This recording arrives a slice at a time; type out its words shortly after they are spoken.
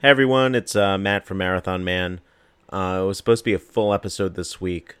Hey everyone, it's Matt from Marathon Man. It was supposed to be a full episode this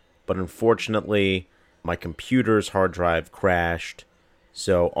week, but unfortunately, my computer's hard drive crashed,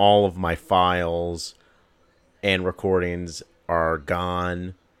 so all of my files and recordings are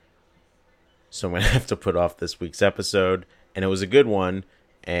gone. So I'm going to have to put off this week's episode, and it was a good one,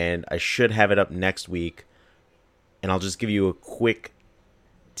 and I should have it up next week. And I'll just give you a quick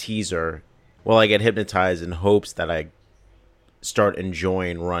teaser while I get hypnotized in hopes that I start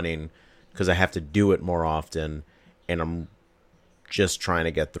enjoying running because I have to do it more often and I'm just trying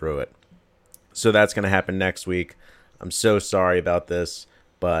to get through it. So that's going to happen next week. I'm so sorry about this,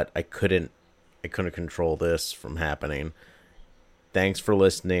 but I couldn't control this from happening. Thanks for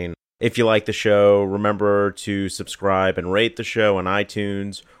listening. If you like the show, remember to subscribe and rate the show on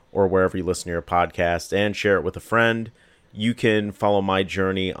iTunes or wherever you listen to your podcast and share it with a friend. You can follow my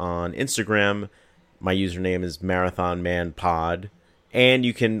journey on Instagram. My username is MarathonManPod. And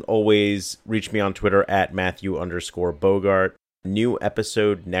you can always reach me on Twitter at Matthew_Bogart. New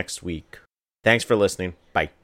episode next week. Thanks for listening. Bye.